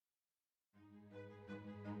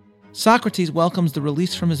Socrates welcomes the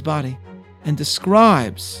release from his body and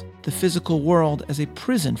describes the physical world as a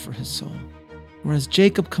prison for his soul, whereas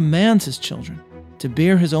Jacob commands his children to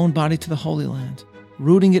bear his own body to the Holy Land,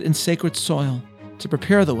 rooting it in sacred soil to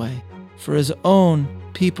prepare the way for his own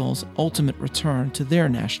people's ultimate return to their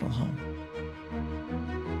national home.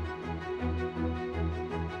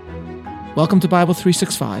 Welcome to Bible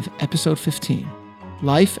 365, Episode 15,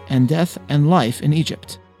 Life and Death and Life in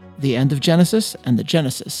Egypt, the End of Genesis and the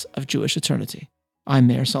Genesis of Jewish Eternity. I'm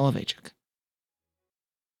Meir Soloveichik.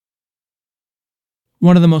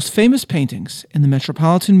 One of the most famous paintings in the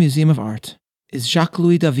Metropolitan Museum of Art is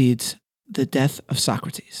Jacques-Louis David's The Death of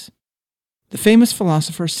Socrates. The famous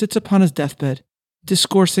philosopher sits upon his deathbed,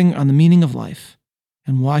 discoursing on the meaning of life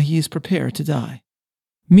and why he is prepared to die.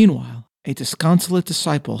 Meanwhile, a disconsolate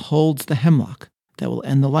disciple holds the hemlock that will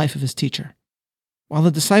end the life of his teacher. While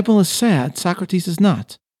the disciple is sad, Socrates is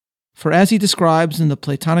not, for as he describes in the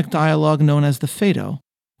Platonic dialogue known as the Phaedo,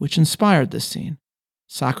 which inspired this scene,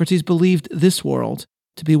 Socrates believed this world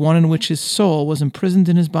to be one in which his soul was imprisoned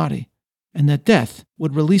in his body, and that death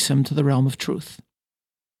would release him to the realm of truth.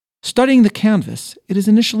 Studying the canvas, it is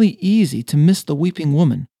initially easy to miss the weeping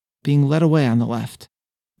woman being led away on the left.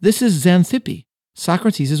 This is Xanthippe,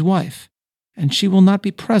 Socrates' wife, and she will not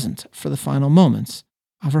be present for the final moments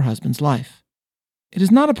of her husband's life. It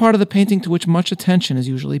is not a part of the painting to which much attention is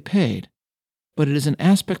usually paid, but it is an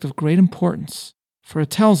aspect of great importance, for it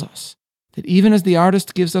tells us that even as the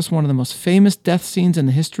artist gives us one of the most famous death scenes in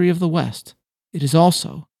the history of the West, it is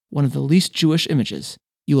also one of the least Jewish images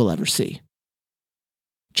you will ever see.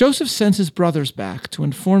 Joseph sends his brothers back to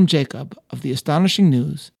inform Jacob of the astonishing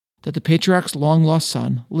news that the patriarch's long-lost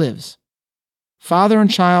son lives. Father and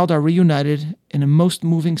child are reunited in a most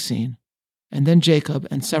moving scene, and then Jacob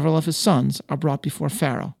and several of his sons are brought before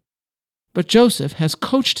Pharaoh. But Joseph has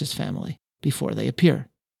coached his family before they appear.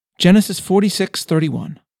 Genesis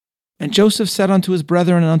 46:31. And Joseph said unto his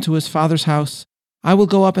brethren and unto his father's house, I will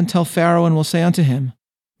go up and tell Pharaoh, and will say unto him,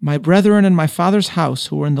 My brethren and my father's house,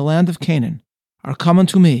 who are in the land of Canaan, are come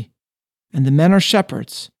unto me, and the men are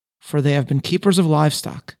shepherds, for they have been keepers of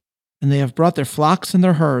livestock, and they have brought their flocks and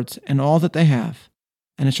their herds, and all that they have.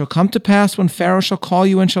 And it shall come to pass, when Pharaoh shall call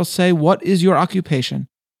you, and shall say, What is your occupation?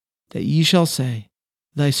 That ye shall say,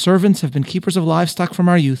 Thy servants have been keepers of livestock from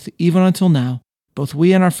our youth, even until now, both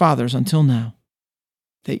we and our fathers until now.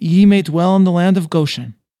 That ye may dwell in the land of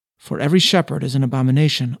Goshen, for every shepherd is an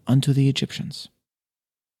abomination unto the Egyptians.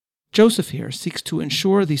 Joseph here seeks to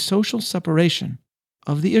ensure the social separation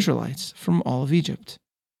of the Israelites from all of Egypt,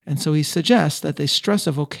 and so he suggests that they stress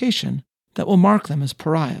a vocation that will mark them as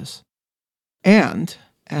pariahs. And,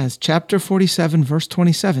 as chapter 47, verse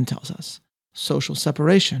 27 tells us, social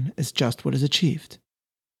separation is just what is achieved.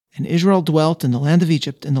 And Israel dwelt in the land of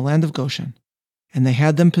Egypt, in the land of Goshen, and they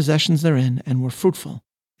had them possessions therein, and were fruitful,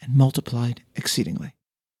 and multiplied exceedingly.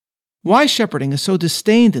 Why shepherding is so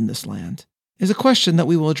disdained in this land is a question that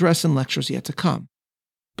we will address in lectures yet to come.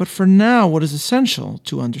 But for now, what is essential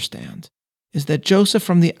to understand is that Joseph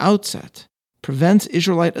from the outset prevents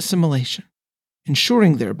Israelite assimilation,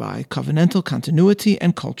 ensuring thereby covenantal continuity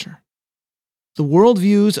and culture. The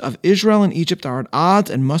worldviews of Israel and Egypt are at odds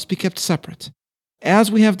and must be kept separate.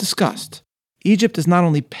 As we have discussed, Egypt is not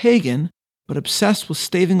only pagan, but obsessed with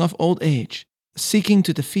staving off old age, seeking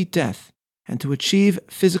to defeat death, and to achieve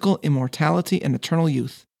physical immortality and eternal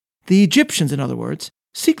youth. The Egyptians, in other words,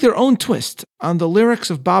 seek their own twist on the lyrics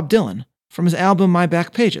of Bob Dylan from his album My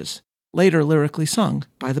Back Pages, later lyrically sung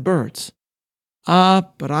by the Byrds. Ah,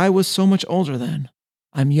 but I was so much older then.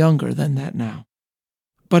 I'm younger than that now.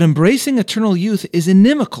 But embracing eternal youth is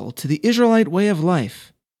inimical to the Israelite way of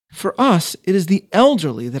life. For us, it is the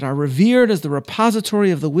elderly that are revered as the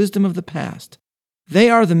repository of the wisdom of the past. They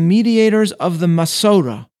are the mediators of the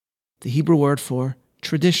Masorah, the Hebrew word for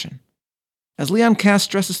tradition. As Leon Kass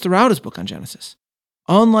stresses throughout his book on Genesis,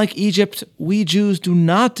 unlike Egypt, we Jews do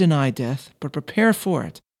not deny death, but prepare for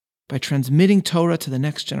it by transmitting Torah to the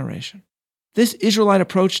next generation. This Israelite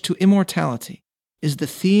approach to immortality is the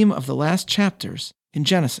theme of the last chapters in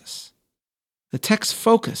Genesis. The text's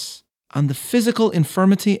focus on the physical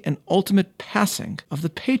infirmity and ultimate passing of the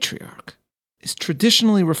patriarch is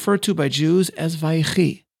traditionally referred to by Jews as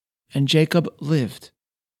Vayechi, and Jacob lived.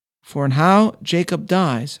 For in how Jacob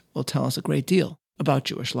dies will tell us a great deal about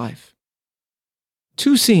Jewish life.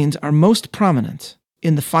 Two scenes are most prominent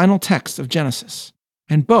in the final text of Genesis,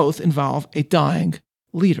 and both involve a dying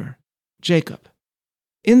leader, Jacob.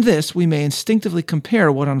 In this, we may instinctively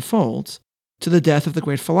compare what unfolds to the death of the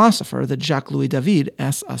great philosopher that Jacques-Louis David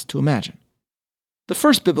asks us to imagine. The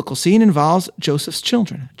first biblical scene involves Joseph's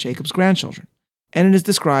children, Jacob's grandchildren, and it is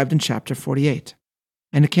described in chapter 48.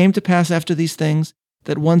 And it came to pass after these things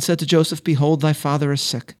that one said to Joseph, Behold, thy father is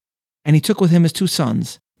sick. And he took with him his 2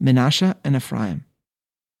 sons, Manasseh and Ephraim.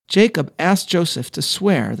 Jacob asked Joseph to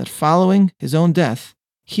swear that following his own death,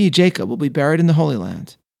 he, Jacob, will be buried in the Holy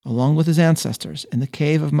Land, along with his ancestors, in the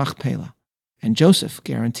cave of Machpelah. And Joseph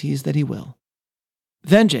guarantees that he will.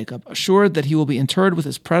 Then Jacob, assured that he will be interred with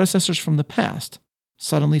his predecessors from the past,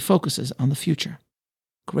 suddenly focuses on the future,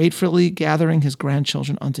 gratefully gathering his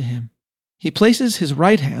grandchildren unto him. He places his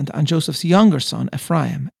right hand on Joseph's younger son,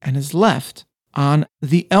 Ephraim, and his left on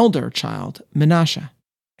the elder child, Manasseh,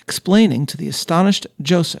 explaining to the astonished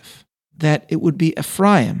Joseph that it would be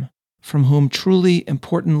Ephraim from whom truly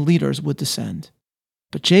important leaders would descend.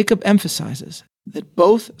 But Jacob emphasizes that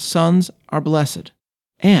both sons are blessed,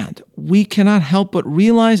 and we cannot help but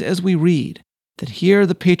realize as we read that here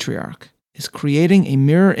the patriarch is creating a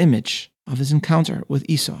mirror image of his encounter with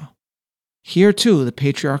Esau. Here too the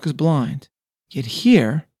patriarch is blind, yet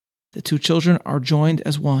here the 2 children are joined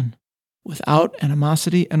as one, without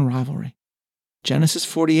animosity and rivalry. Genesis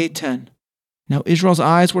 48:10. Now Israel's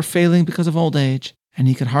eyes were failing because of old age, and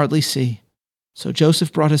he could hardly see. So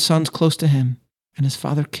Joseph brought his sons close to him, and his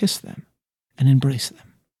father kissed them and embraced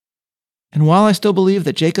them. And while I still believe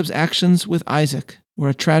that Jacob's actions with Isaac were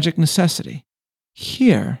a tragic necessity,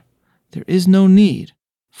 here there is no need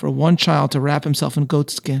for one child to wrap himself in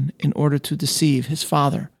goatskin in order to deceive his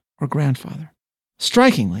father or grandfather.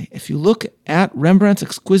 Strikingly, if you look at Rembrandt's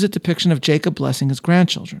exquisite depiction of Jacob blessing his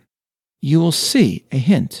grandchildren, you will see a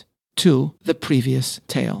hint to the previous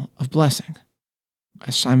tale of blessing.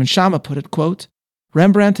 As Simon Schama put it, quote,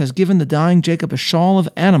 Rembrandt has given the dying Jacob a shawl of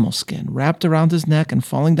animal skin wrapped around his neck and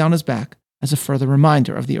falling down his back as a further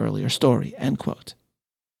reminder of the earlier story, end quote.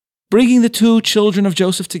 Bringing the 2 children of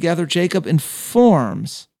Joseph together, Jacob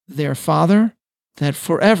informs their father that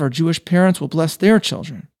forever Jewish parents will bless their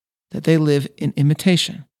children, that they live in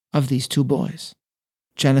imitation of these 2 boys.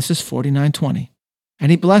 Genesis 49:20. And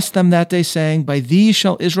he blessed them that day, saying, By thee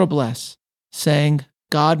shall Israel bless, saying,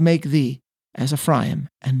 God make thee as Ephraim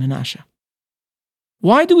and Manasseh.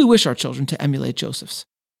 Why do we wish our children to emulate Joseph's?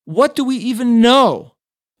 What do we even know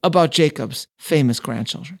about Jacob's famous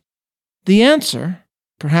grandchildren? The answer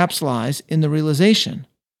perhaps lies in the realization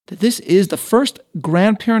that this is the first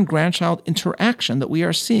grandparent-grandchild interaction that we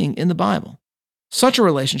are seeing in the Bible. Such a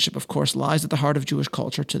relationship, of course, lies at the heart of Jewish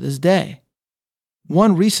culture to this day.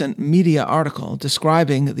 One recent media article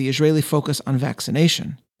describing the Israeli focus on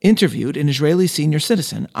vaccination interviewed an Israeli senior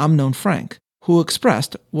citizen, Amnon Frank, who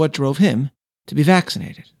expressed what drove him to be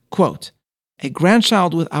vaccinated. Quote, A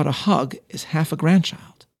grandchild without a hug is half a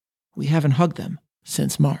grandchild. We haven't hugged them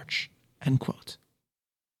since March. End quote.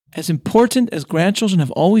 As important as grandchildren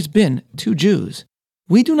have always been to Jews,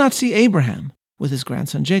 we do not see Abraham with his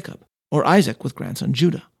grandson Jacob, or Isaac with grandson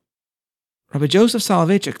Judah. Rabbi Joseph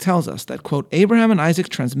Soloveitchik tells us that, quote, Abraham and Isaac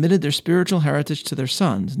transmitted their spiritual heritage to their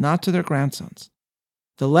sons, not to their grandsons.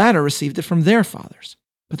 The latter received it from their fathers,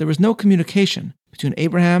 but there was no communication between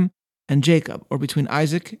Abraham and Jacob, or between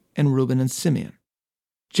Isaac and Reuben and Simeon.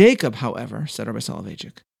 Jacob, however, said Rabbi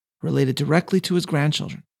Soloveitchik, related directly to his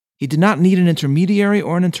grandchildren. He did not need an intermediary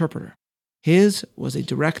or an interpreter. His was a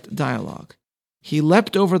direct dialogue. He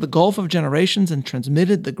leapt over the gulf of generations and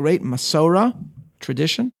transmitted the great Masorah,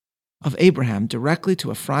 tradition, of Abraham directly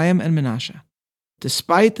to Ephraim and Manasseh.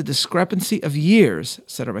 Despite the discrepancy of years,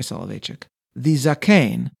 said Rabbi Soloveitchik, the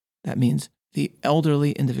Zakein, that means the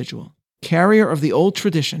elderly individual, carrier of the old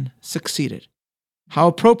tradition, succeeded. How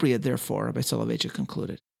appropriate, therefore, Rabbi Soloveitchik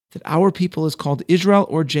concluded, that our people is called Israel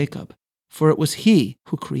or Jacob, for it was he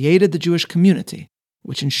who created the Jewish community,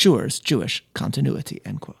 which ensures Jewish continuity,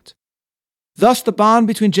 end quote. Thus, the bond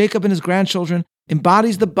between Jacob and his grandchildren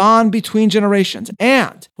embodies the bond between generations.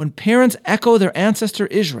 And when parents echo their ancestor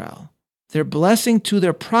Israel, their blessing to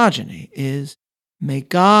their progeny is, may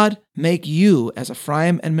God make you as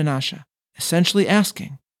Ephraim and Manasseh, essentially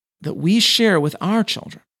asking that we share with our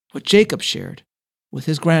children what Jacob shared with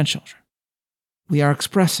his grandchildren. We are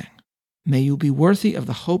expressing, may you be worthy of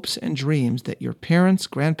the hopes and dreams that your parents,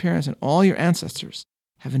 grandparents, and all your ancestors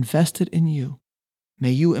have invested in you.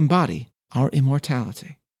 May you embody our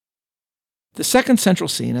immortality. The second central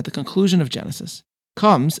scene at the conclusion of Genesis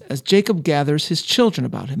comes as Jacob gathers his children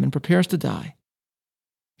about him and prepares to die.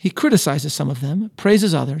 He criticizes some of them,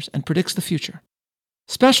 praises others, and predicts the future.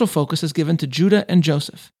 Special focus is given to Judah and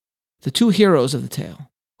Joseph, the 2 heroes of the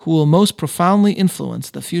tale, who will most profoundly influence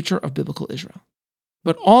the future of biblical Israel.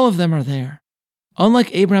 But all of them are there.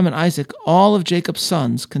 Unlike Abraham and Isaac, all of Jacob's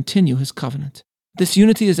sons continue his covenant. This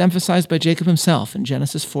unity is emphasized by Jacob himself in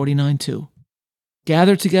Genesis 49:2.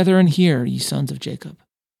 Gather together and hear, ye sons of Jacob,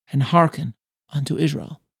 and hearken unto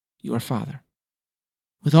Israel, your father.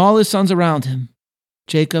 With all his sons around him,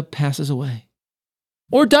 Jacob passes away.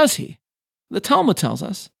 Or does he? The Talmud tells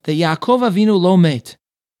us that Yaakov Avinu lo met,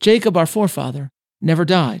 Jacob, our forefather, never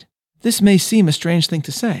died. This may seem a strange thing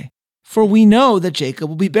to say, for we know that Jacob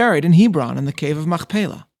will be buried in Hebron in the cave of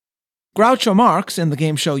Machpelah. Groucho Marx, in the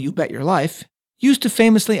game show You Bet Your Life, used to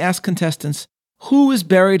famously ask contestants, who is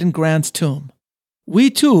buried in Grant's tomb? We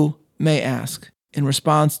too may ask, in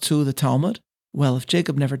response to the Talmud, well, if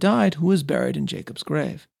Jacob never died, who is buried in Jacob's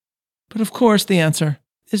grave? But of course the answer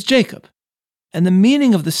is Jacob. And the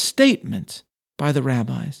meaning of the statement by the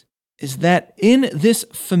rabbis is that in this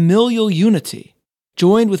familial unity,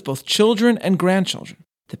 joined with both children and grandchildren,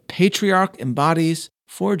 the patriarch embodies,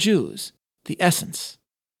 for Jews, the essence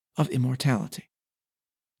of immortality.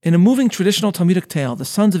 In a moving traditional Talmudic tale, the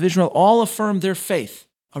sons of Israel all affirmed their faith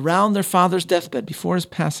around their father's deathbed before his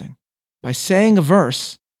passing by saying a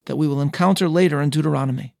verse that we will encounter later in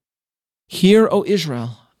Deuteronomy. Hear, O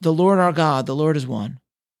Israel, the Lord our God, the Lord is one.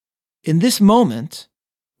 In this moment,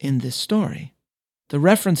 in this story, the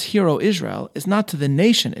reference Hear, O Israel is not to the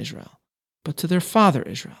nation Israel, but to their father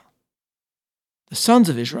Israel. The sons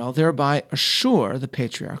of Israel thereby assure the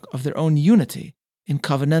patriarch of their own unity in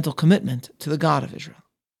covenantal commitment to the God of Israel.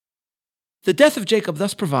 The death of Jacob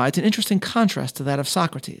thus provides an interesting contrast to that of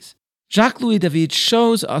Socrates. Jacques-Louis David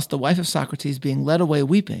shows us the wife of Socrates being led away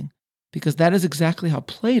weeping, because that is exactly how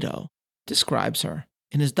Plato describes her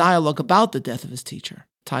in his dialogue about the death of his teacher,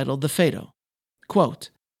 titled The Phaedo. Quote,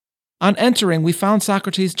 on entering, we found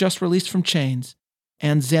Socrates just released from chains,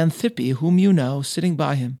 and Xanthippe, whom you know, sitting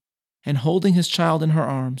by him, and holding his child in her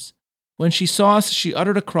arms. When she saw us, she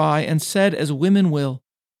uttered a cry and said, as women will,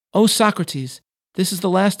 O Socrates, this is the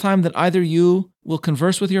last time that either you will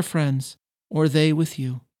converse with your friends, or they with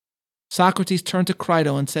you. Socrates turned to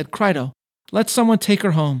Crito and said, Crito, let someone take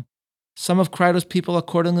her home. Some of Crito's people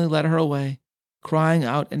accordingly led her away, crying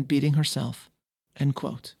out and beating herself. End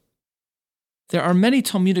quote. There are many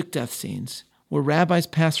Talmudic death scenes where rabbis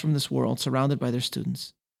pass from this world surrounded by their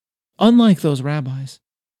students. Unlike those rabbis,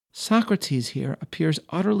 Socrates here appears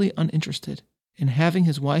utterly uninterested in having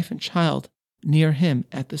his wife and child near him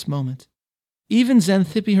at this moment. Even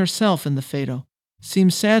Xanthippe herself in the Phaedo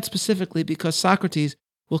seems sad specifically because Socrates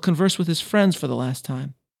will converse with his friends for the last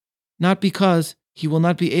time, not because he will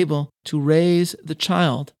not be able to raise the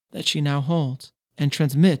child that she now holds and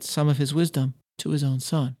transmit some of his wisdom to his own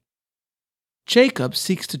son. Jacob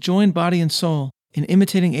seeks to join body and soul in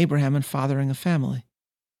imitating Abraham and fathering a family,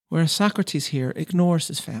 whereas Socrates here ignores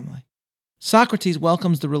his family. Socrates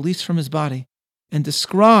welcomes the release from his body and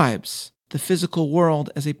describes the physical world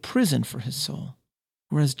as a prison for his soul,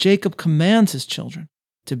 whereas Jacob commands his children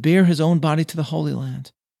to bear his own body to the Holy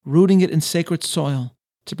Land, rooting it in sacred soil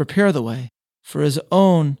to prepare the way for his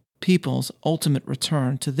own people's ultimate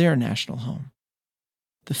return to their national home.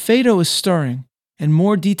 The Phaedo is stirring and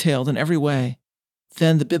more detailed in every way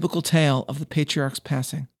than the biblical tale of the patriarch's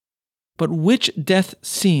passing. But which death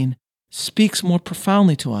scene speaks more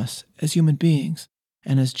profoundly to us as human beings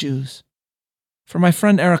and as Jews? For my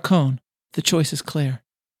friend Eric Cohn, the choice is clear.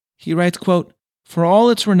 He writes, quote, for all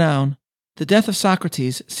its renown, the death of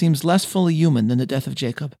Socrates seems less fully human than the death of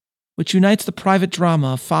Jacob, which unites the private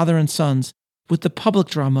drama of father and sons with the public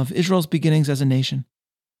drama of Israel's beginnings as a nation.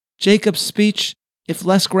 Jacob's speech, if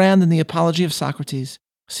less grand than the apology of Socrates,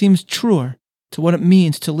 seems truer to what it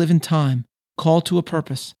means to live in time, called to a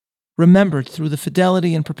purpose, remembered through the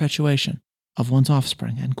fidelity and perpetuation of one's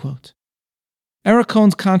offspring, end quote. Eric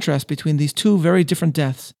Cohn's contrast between these two very different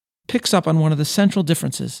deaths picks up on one of the central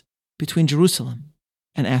differences between Jerusalem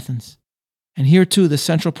and Athens. And here too the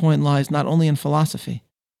central point lies not only in philosophy,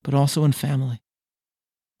 but also in family.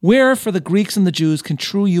 Where for the Greeks and the Jews can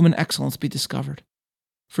true human excellence be discovered?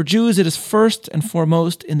 For Jews it is first and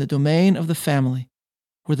foremost in the domain of the family,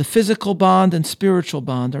 where the physical bond and spiritual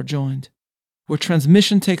bond are joined, where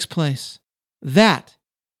transmission takes place. That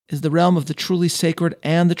is the realm of the truly sacred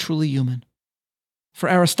and the truly human. For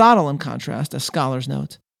Aristotle, in contrast, as scholars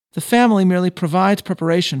note, the family merely provides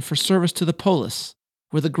preparation for service to the polis,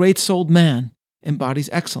 where the great-souled man embodies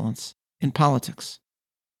excellence in politics.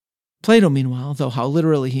 Plato, meanwhile, though how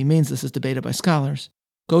literally he means this is debated by scholars,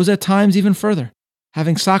 goes at times even further,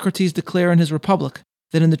 having Socrates declare in his Republic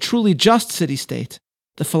that in the truly just city-state,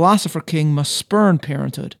 the philosopher king must spurn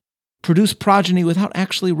parenthood, produce progeny without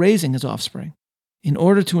actually raising his offspring, in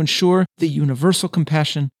order to ensure the universal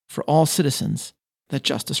compassion for all citizens that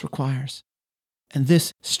justice requires. And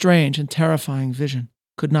this strange and terrifying vision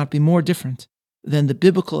could not be more different than the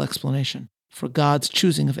biblical explanation for God's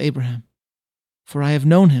choosing of Abraham. For I have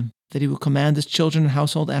known him, that he will command his children and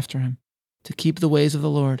household after him, to keep the ways of the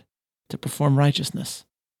Lord, to perform righteousness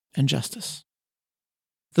and justice.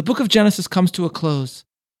 The book of Genesis comes to a close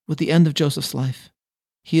with the end of Joseph's life.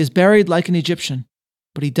 He is buried like an Egyptian,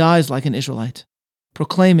 but he dies like an Israelite,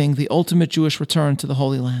 proclaiming the ultimate Jewish return to the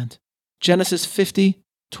Holy Land. Genesis 50,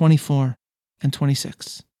 24, and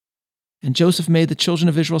 26. And Joseph made the children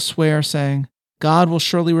of Israel swear, saying, God will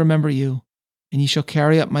surely remember you, and ye shall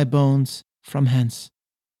carry up my bones from hence.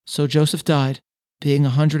 So Joseph died, being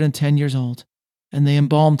 110 years old, and they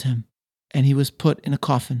embalmed him, and he was put in a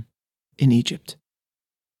coffin in Egypt.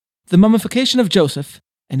 The mummification of Joseph,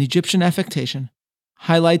 an Egyptian affectation,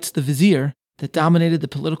 highlights the vizier that dominated the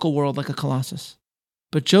political world like a colossus.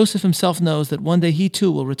 But Joseph himself knows that one day he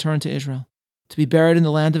too will return to Israel, to be buried in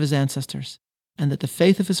the land of his ancestors, and that the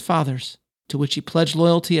faith of his fathers, to which he pledged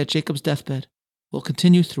loyalty at Jacob's deathbed, will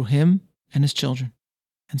continue through him and his children.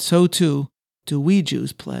 And so too do we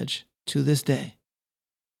Jews pledge to this day,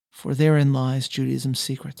 for therein lies Judaism's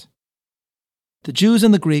secret. The Jews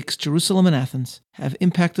and the Greeks, Jerusalem and Athens, have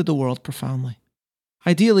impacted the world profoundly.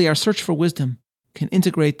 Ideally, our search for wisdom can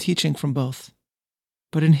integrate teaching from both.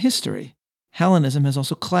 But in history, Hellenism has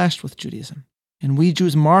also clashed with Judaism, and we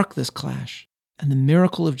Jews mark this clash and the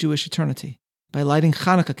miracle of Jewish eternity by lighting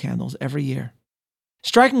Hanukkah candles every year.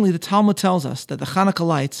 Strikingly, the Talmud tells us that the Hanukkah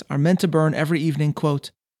lights are meant to burn every evening, quote,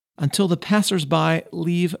 until the passers-by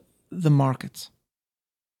leave the markets.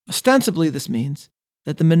 Ostensibly, this means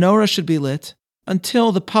that the menorah should be lit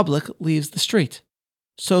until the public leaves the street,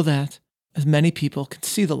 so that as many people can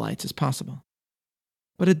see the lights as possible.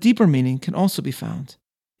 But a deeper meaning can also be found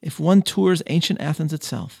if one tours ancient Athens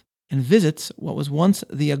itself and visits what was once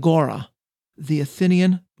the Agora, the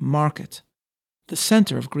Athenian market, the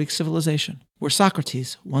center of Greek civilization, where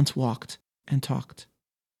Socrates once walked and talked.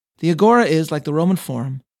 The Agora is, like the Roman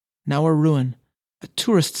Forum, now a ruin, a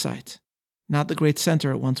tourist site, not the great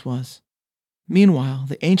center it once was. Meanwhile,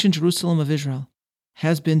 the ancient Jerusalem of Israel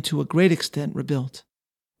has been to a great extent rebuilt.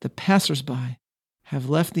 The passers-by have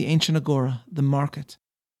left the ancient Agora, the market,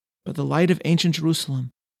 but the light of ancient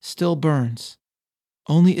Jerusalem still burns.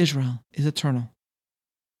 Only Israel is eternal.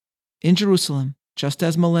 In Jerusalem, just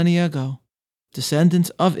as millennia ago, descendants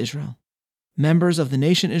of Israel, members of the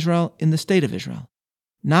nation Israel in the state of Israel,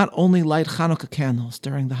 not only light Hanukkah candles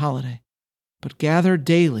during the holiday, but gather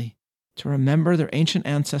daily to remember their ancient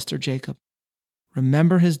ancestor Jacob,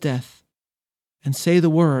 remember his death, and say the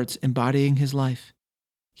words embodying his life,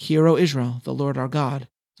 Hear, O Israel, the Lord our God,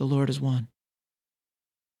 the Lord is one.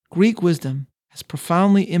 Greek wisdom has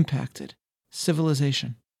profoundly impacted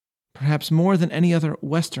civilization, perhaps more than any other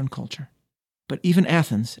Western culture. But even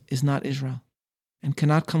Athens is not Israel, and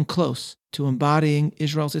cannot come close to embodying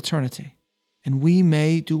Israel's eternity, and we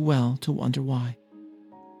may do well to wonder why.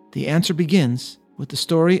 The answer begins with the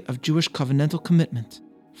story of Jewish covenantal commitment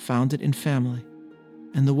founded in family,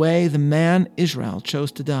 and the way the man Israel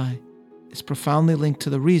chose to die is profoundly linked to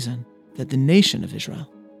the reason that the nation of Israel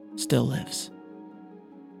still lives.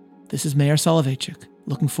 This is Meir Soloveichik,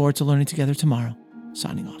 looking forward to learning together tomorrow,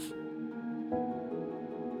 signing off.